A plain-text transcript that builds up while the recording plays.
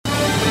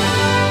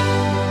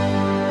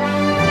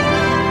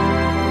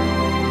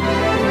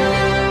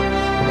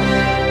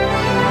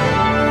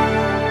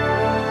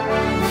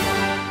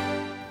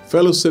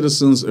Fellow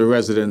citizens,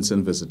 residents,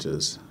 and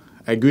visitors,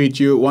 I greet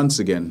you once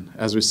again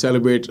as we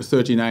celebrate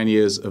 39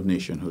 years of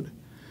nationhood.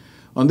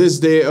 On this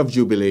day of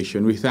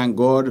jubilation, we thank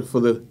God for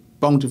the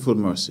bountiful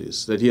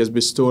mercies that He has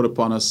bestowed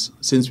upon us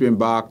since we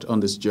embarked on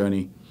this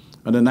journey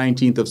on the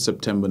 19th of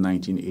September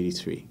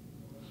 1983.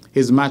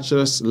 His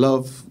matchless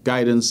love,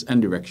 guidance,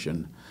 and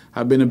direction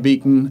have been a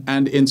beacon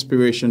and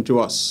inspiration to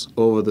us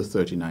over the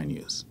 39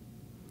 years.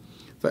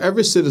 For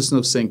every citizen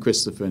of St.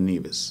 Christopher and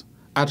Nevis,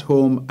 at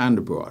home and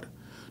abroad,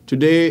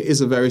 today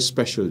is a very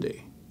special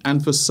day,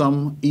 and for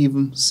some,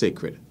 even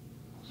sacred.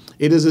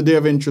 It is a day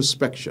of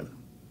introspection,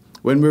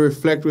 when we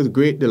reflect with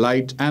great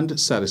delight and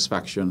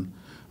satisfaction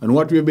on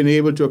what we have been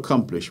able to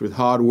accomplish with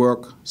hard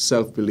work,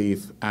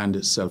 self-belief,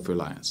 and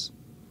self-reliance.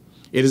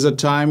 It is a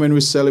time when we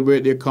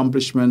celebrate the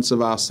accomplishments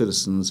of our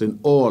citizens in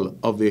all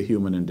of their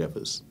human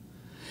endeavors.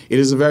 It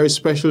is a very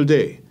special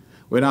day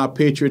when our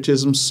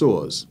patriotism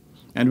soars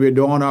and we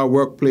adorn our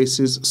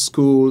workplaces,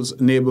 schools,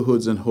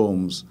 neighborhoods, and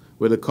homes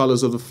with the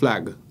colors of the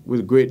flag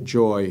with great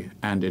joy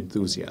and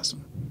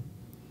enthusiasm.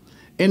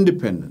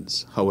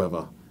 Independence,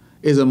 however,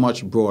 is a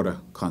much broader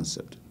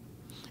concept.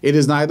 It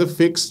is neither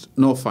fixed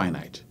nor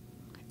finite.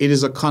 It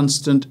is a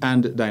constant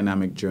and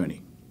dynamic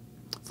journey.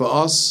 For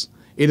us,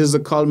 it is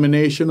the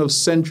culmination of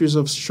centuries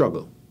of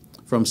struggle,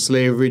 from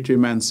slavery to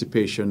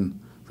emancipation,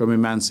 from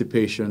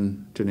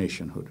emancipation to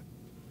nationhood.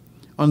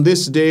 On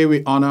this day,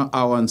 we honor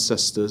our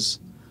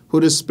ancestors who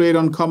displayed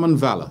uncommon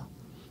valor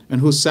and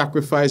who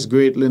sacrificed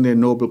greatly in their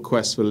noble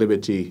quest for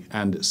liberty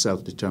and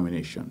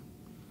self-determination.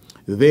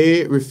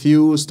 They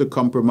refused to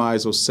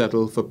compromise or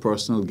settle for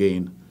personal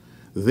gain.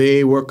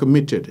 They were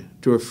committed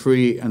to a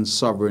free and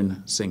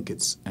sovereign St.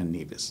 Kitts and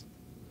Nevis.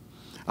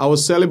 Our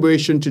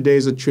celebration today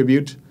is a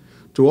tribute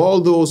to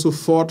all those who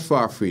fought for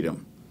our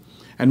freedom,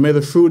 and may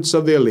the fruits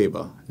of their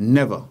labor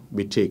never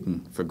be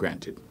taken for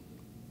granted.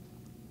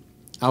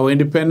 Our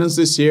independence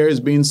this year is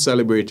being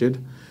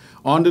celebrated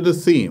under the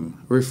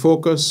theme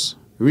Refocus,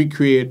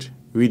 Recreate,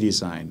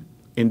 Redesign,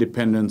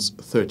 Independence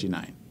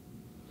 39.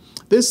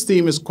 This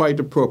theme is quite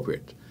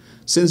appropriate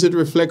since it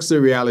reflects the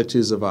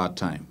realities of our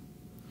time.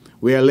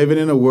 We are living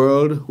in a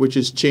world which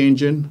is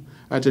changing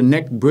at a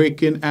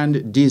neck-breaking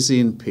and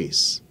dizzying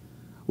pace.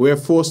 We are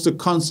forced to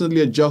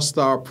constantly adjust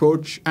our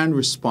approach and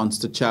response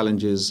to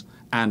challenges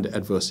and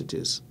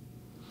adversities.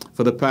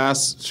 For the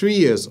past 3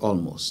 years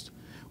almost,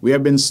 we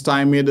have been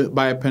stymied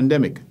by a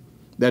pandemic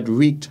that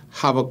wreaked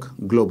havoc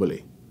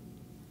globally.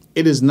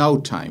 It is now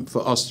time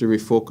for us to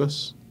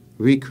refocus,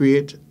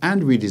 recreate,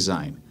 and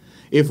redesign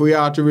if we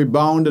are to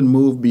rebound and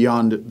move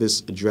beyond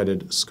this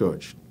dreaded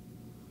scourge.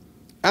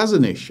 As a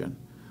nation,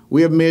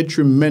 we have made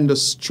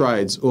tremendous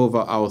strides over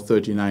our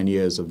 39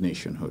 years of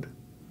nationhood.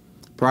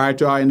 Prior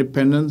to our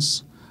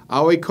independence,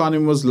 our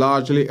economy was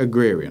largely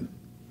agrarian.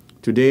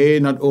 Today,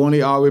 not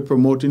only are we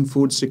promoting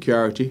food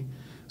security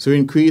through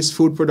increased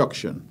food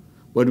production,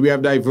 but we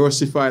have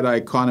diversified our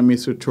economy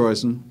through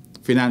tourism,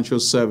 financial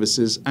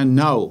services, and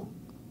now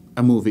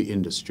a movie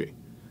industry.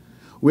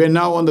 We are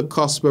now on the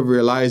cusp of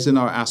realizing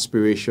our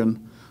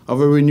aspiration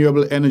of a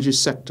renewable energy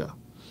sector,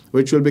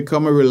 which will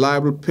become a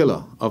reliable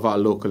pillar of our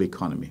local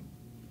economy.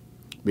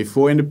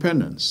 Before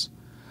independence,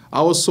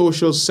 our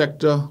social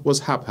sector was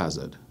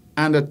haphazard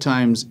and at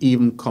times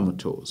even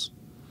comatose.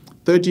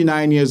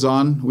 39 years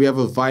on, we have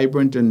a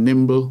vibrant and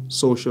nimble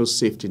social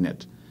safety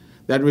net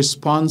that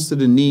responds to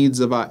the needs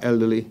of our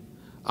elderly,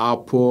 our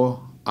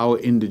poor, our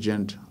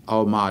indigent,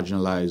 our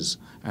marginalized,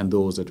 and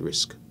those at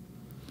risk.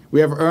 We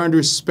have earned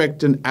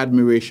respect and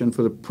admiration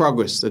for the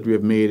progress that we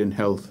have made in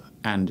health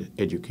and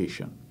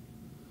education.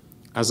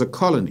 As a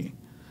colony,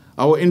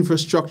 our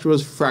infrastructure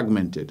was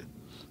fragmented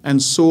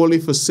and solely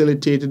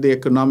facilitated the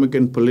economic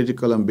and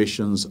political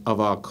ambitions of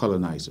our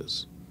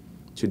colonizers.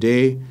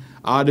 Today,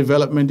 our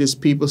development is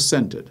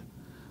people-centered.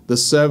 The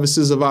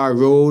services of our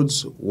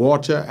roads,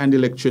 water, and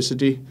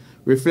electricity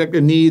reflect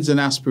the needs and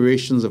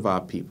aspirations of our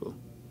people.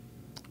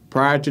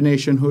 Prior to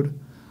nationhood,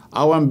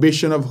 our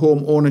ambition of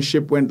home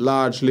ownership went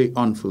largely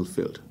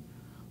unfulfilled.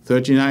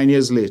 39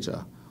 years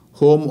later,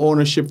 home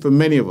ownership for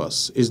many of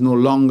us is no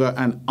longer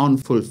an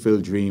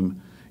unfulfilled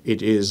dream,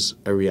 it is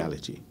a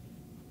reality.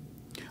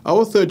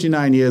 Our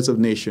 39 years of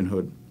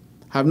nationhood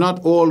have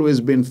not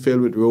always been filled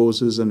with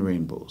roses and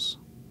rainbows,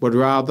 but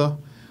rather,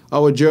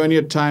 our journey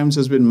at times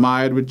has been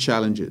mired with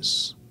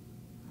challenges.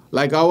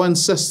 Like our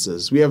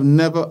ancestors, we have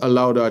never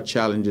allowed our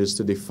challenges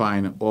to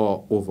define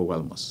or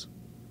overwhelm us.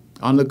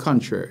 On the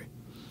contrary,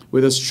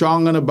 with a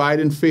strong and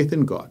abiding faith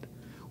in God,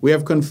 we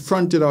have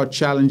confronted our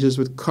challenges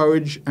with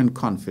courage and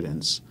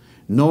confidence,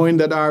 knowing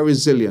that our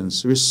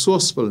resilience,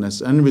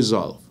 resourcefulness, and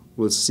resolve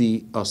will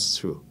see us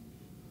through.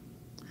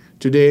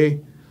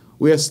 Today,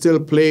 we are still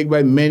plagued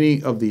by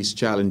many of these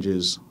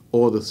challenges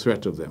or the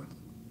threat of them.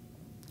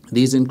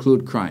 These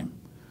include crime,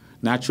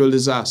 natural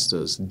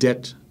disasters,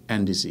 debt,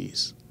 and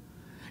disease.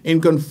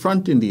 In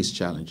confronting these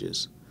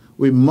challenges,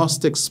 we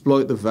must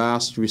exploit the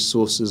vast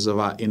resources of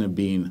our inner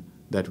being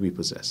that we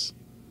possess.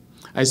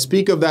 I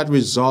speak of that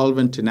resolve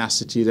and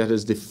tenacity that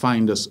has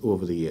defined us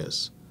over the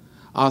years,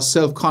 our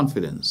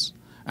self-confidence,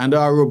 and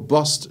our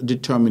robust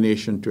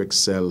determination to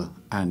excel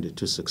and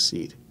to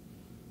succeed.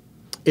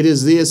 It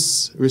is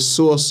this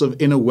resource of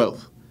inner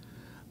wealth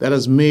that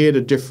has made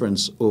a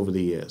difference over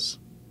the years.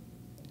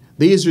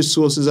 These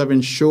resources have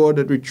ensured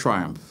that we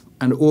triumph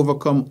and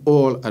overcome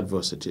all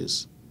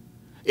adversities.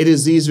 It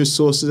is these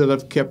resources that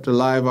have kept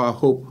alive our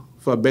hope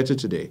for a better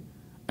today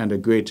and a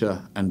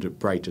greater and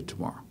brighter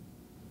tomorrow.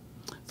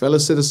 Fellow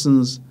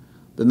citizens,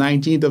 the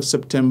 19th of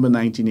September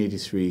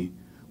 1983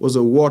 was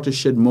a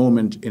watershed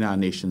moment in our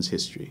nation's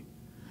history.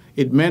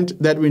 It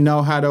meant that we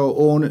now had our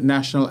own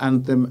national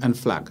anthem and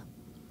flag.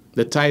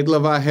 The title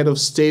of our head of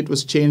state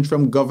was changed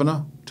from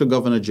governor to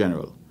governor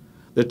general.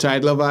 The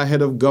title of our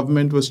head of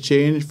government was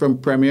changed from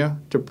premier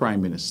to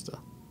prime minister.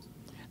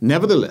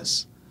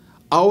 Nevertheless,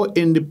 our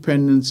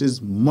independence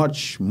is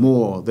much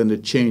more than the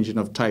changing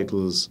of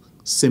titles,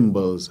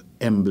 symbols,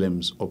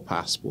 emblems, or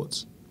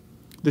passports.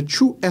 The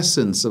true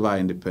essence of our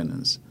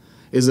independence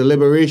is the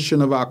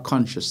liberation of our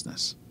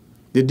consciousness,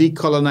 the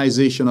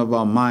decolonization of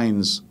our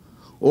minds,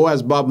 or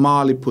as Bob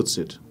Marley puts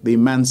it, the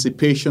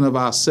emancipation of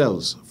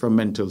ourselves from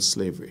mental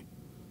slavery.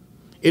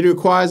 It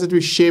requires that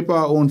we shape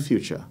our own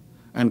future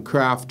and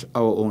craft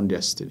our own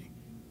destiny.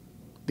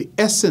 The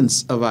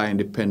essence of our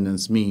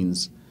independence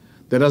means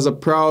that as a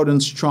proud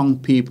and strong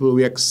people,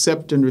 we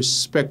accept and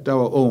respect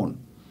our own,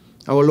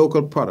 our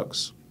local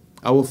products,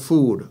 our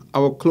food,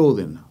 our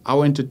clothing,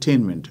 our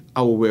entertainment,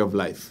 our way of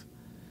life.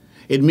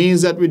 It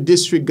means that we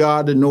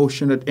disregard the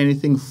notion that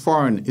anything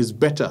foreign is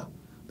better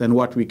than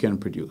what we can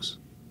produce.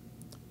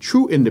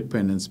 True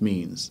independence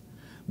means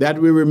that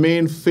we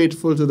remain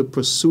faithful to the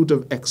pursuit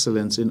of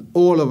excellence in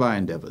all of our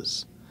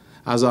endeavors.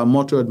 As our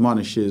motto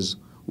admonishes,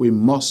 we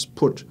must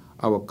put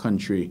our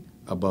country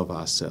above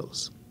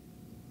ourselves.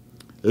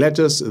 Let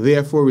us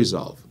therefore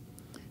resolve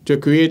to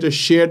create a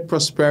shared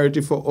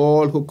prosperity for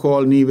all who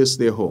call Nevis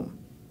their home.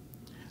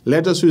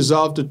 Let us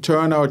resolve to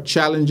turn our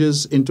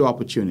challenges into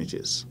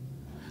opportunities.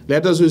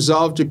 Let us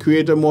resolve to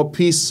create a more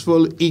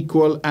peaceful,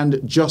 equal, and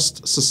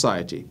just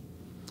society.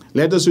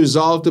 Let us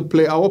resolve to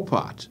play our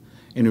part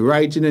in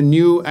writing a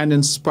new and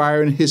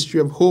inspiring history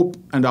of hope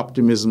and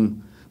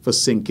optimism for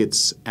St.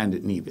 Kitts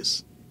and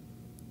Nevis.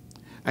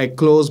 I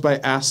close by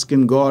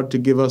asking God to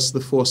give us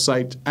the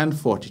foresight and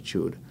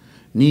fortitude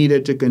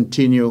needed to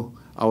continue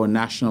our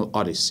national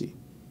odyssey.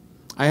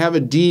 I have a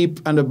deep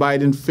and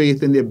abiding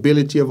faith in the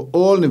ability of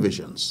all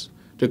Nevisians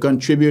to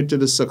contribute to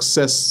the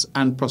success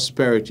and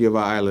prosperity of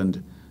our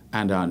island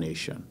and our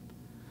nation.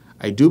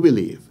 I do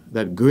believe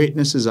that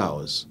greatness is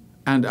ours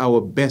and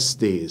our best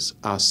days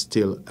are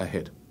still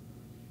ahead.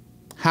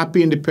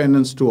 Happy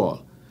independence to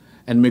all,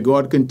 and may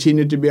God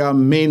continue to be our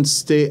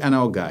mainstay and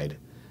our guide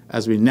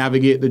as we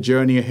navigate the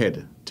journey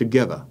ahead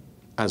together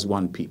as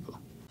one people.